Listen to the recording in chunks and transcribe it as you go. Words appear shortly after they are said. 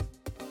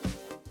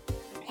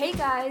Hey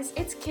guys,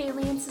 it's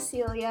Kaylee and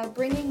Cecilia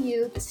bringing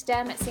you the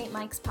STEM at St.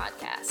 Mike's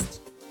podcast.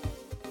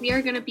 We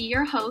are going to be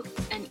your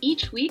hosts, and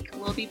each week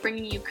we'll be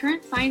bringing you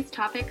current science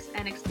topics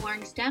and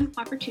exploring STEM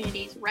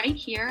opportunities right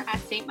here at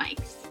St.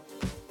 Mike's.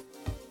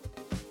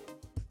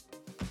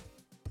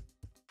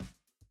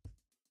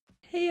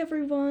 Hey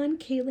everyone,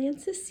 Kaylee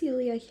and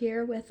Cecilia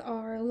here with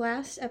our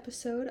last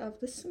episode of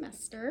the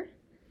semester.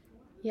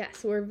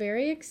 Yes, we're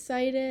very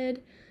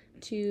excited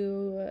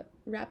to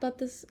wrap up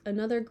this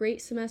another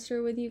great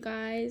semester with you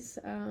guys.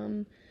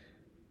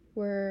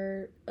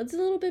 It's a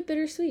little bit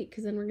bittersweet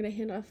because then we're going to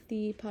hand off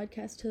the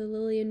podcast to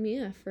Lily and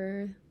Mia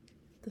for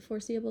the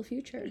foreseeable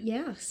future.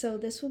 Yeah, so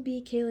this will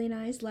be Kaylee and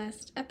I's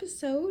last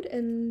episode,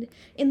 and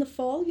in the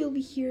fall you'll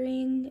be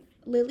hearing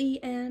Lily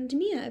and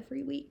Mia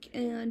every week,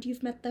 and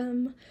you've met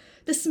them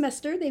this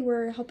semester. They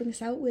were helping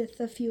us out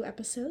with a few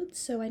episodes,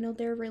 so I know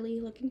they're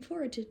really looking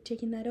forward to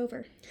taking that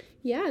over.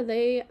 Yeah,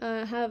 they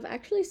have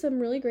actually some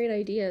really great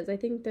ideas. I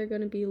think they're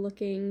going to be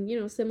looking,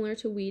 similar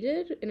to we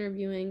did,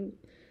 interviewing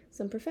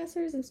some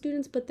professors and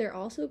students, but they're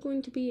also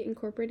going to be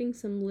incorporating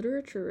some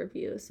literature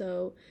review.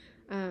 So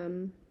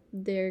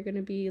they're going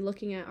to be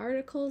looking at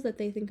articles that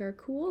they think are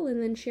cool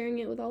and then sharing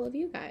it with all of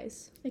you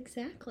guys.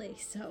 Exactly.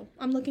 So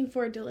I'm looking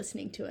forward to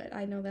listening to it.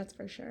 I know that's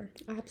for sure.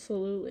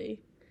 Absolutely.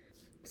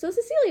 So,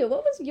 Cecilia,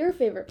 what was your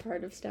favorite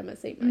part of STEM at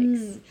St.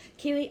 Mike's?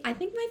 Kaylee, I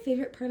think my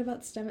favorite part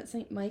about STEM at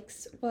St.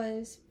 Mike's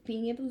was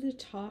being able to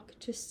talk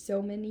to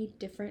so many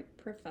different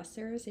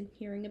professors and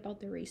hearing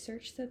about the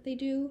research that they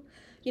do.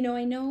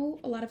 I know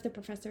a lot of the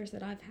professors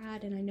that I've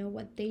had and I know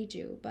what they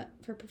do, but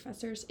for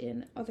professors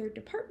in other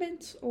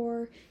departments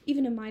or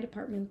even in my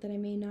department that I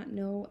may not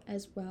know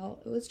as well,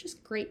 it was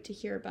just great to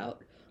hear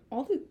about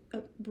all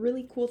the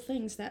really cool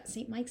things that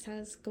St. Mike's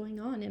has going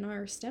on in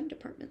our STEM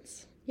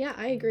departments. Yeah,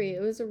 I agree.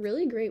 It was a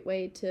really great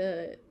way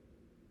to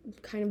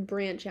kind of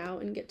branch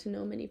out and get to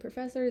know many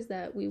professors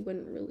that we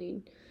wouldn't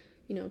really,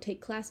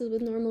 take classes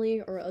with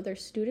normally, or other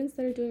students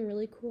that are doing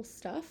really cool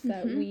stuff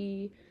that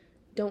we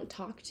don't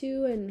talk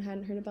to and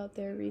hadn't heard about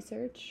their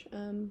research.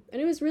 And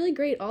it was really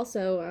great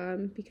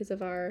also because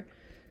of our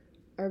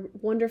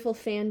wonderful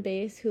fan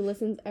base who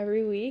listens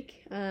every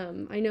week.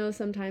 I know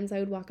sometimes I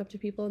would walk up to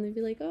people and they'd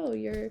be like, "Oh,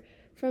 you're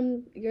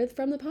from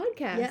the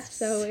podcast." Yes.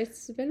 So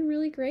it's been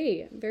really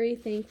great. I'm very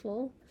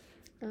thankful.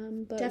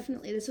 But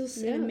definitely, this was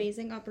an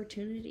amazing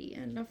opportunity,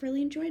 and I've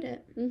really enjoyed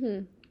it.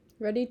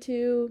 Ready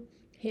to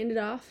hand it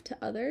off to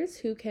others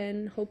who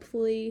can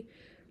hopefully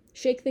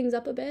shake things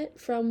up a bit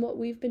from what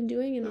we've been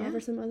doing and offer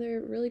some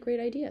other really great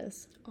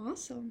ideas.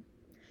 Awesome.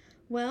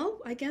 Well,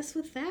 I guess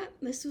with that,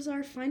 this was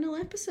our final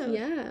episode.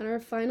 Yeah, and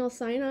our final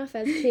sign-off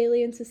as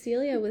Kaylee and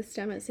Cecilia with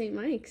STEM at St.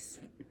 Mike's.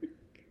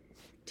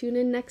 Tune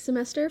in next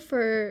semester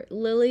for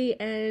Lily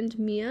and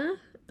Mia,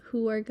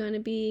 who are going to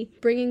be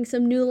bringing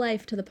some new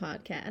life to the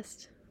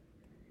podcast.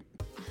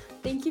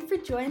 Thank you for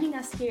joining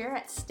us here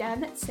at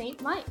STEM at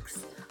St.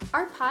 Mike's.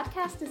 Our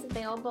podcast is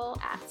available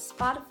at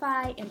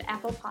Spotify and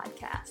Apple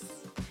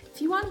Podcasts.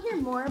 If you want to hear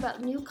more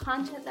about new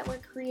content that we're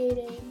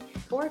creating,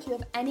 or if you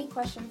have any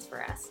questions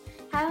for us,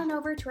 head on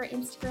over to our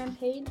Instagram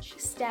page,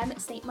 STEM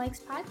at St. Mike's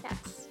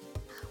Podcasts.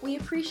 We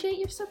appreciate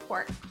your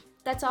support.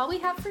 That's all we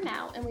have for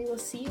now, and we will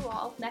see you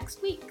all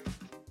next week.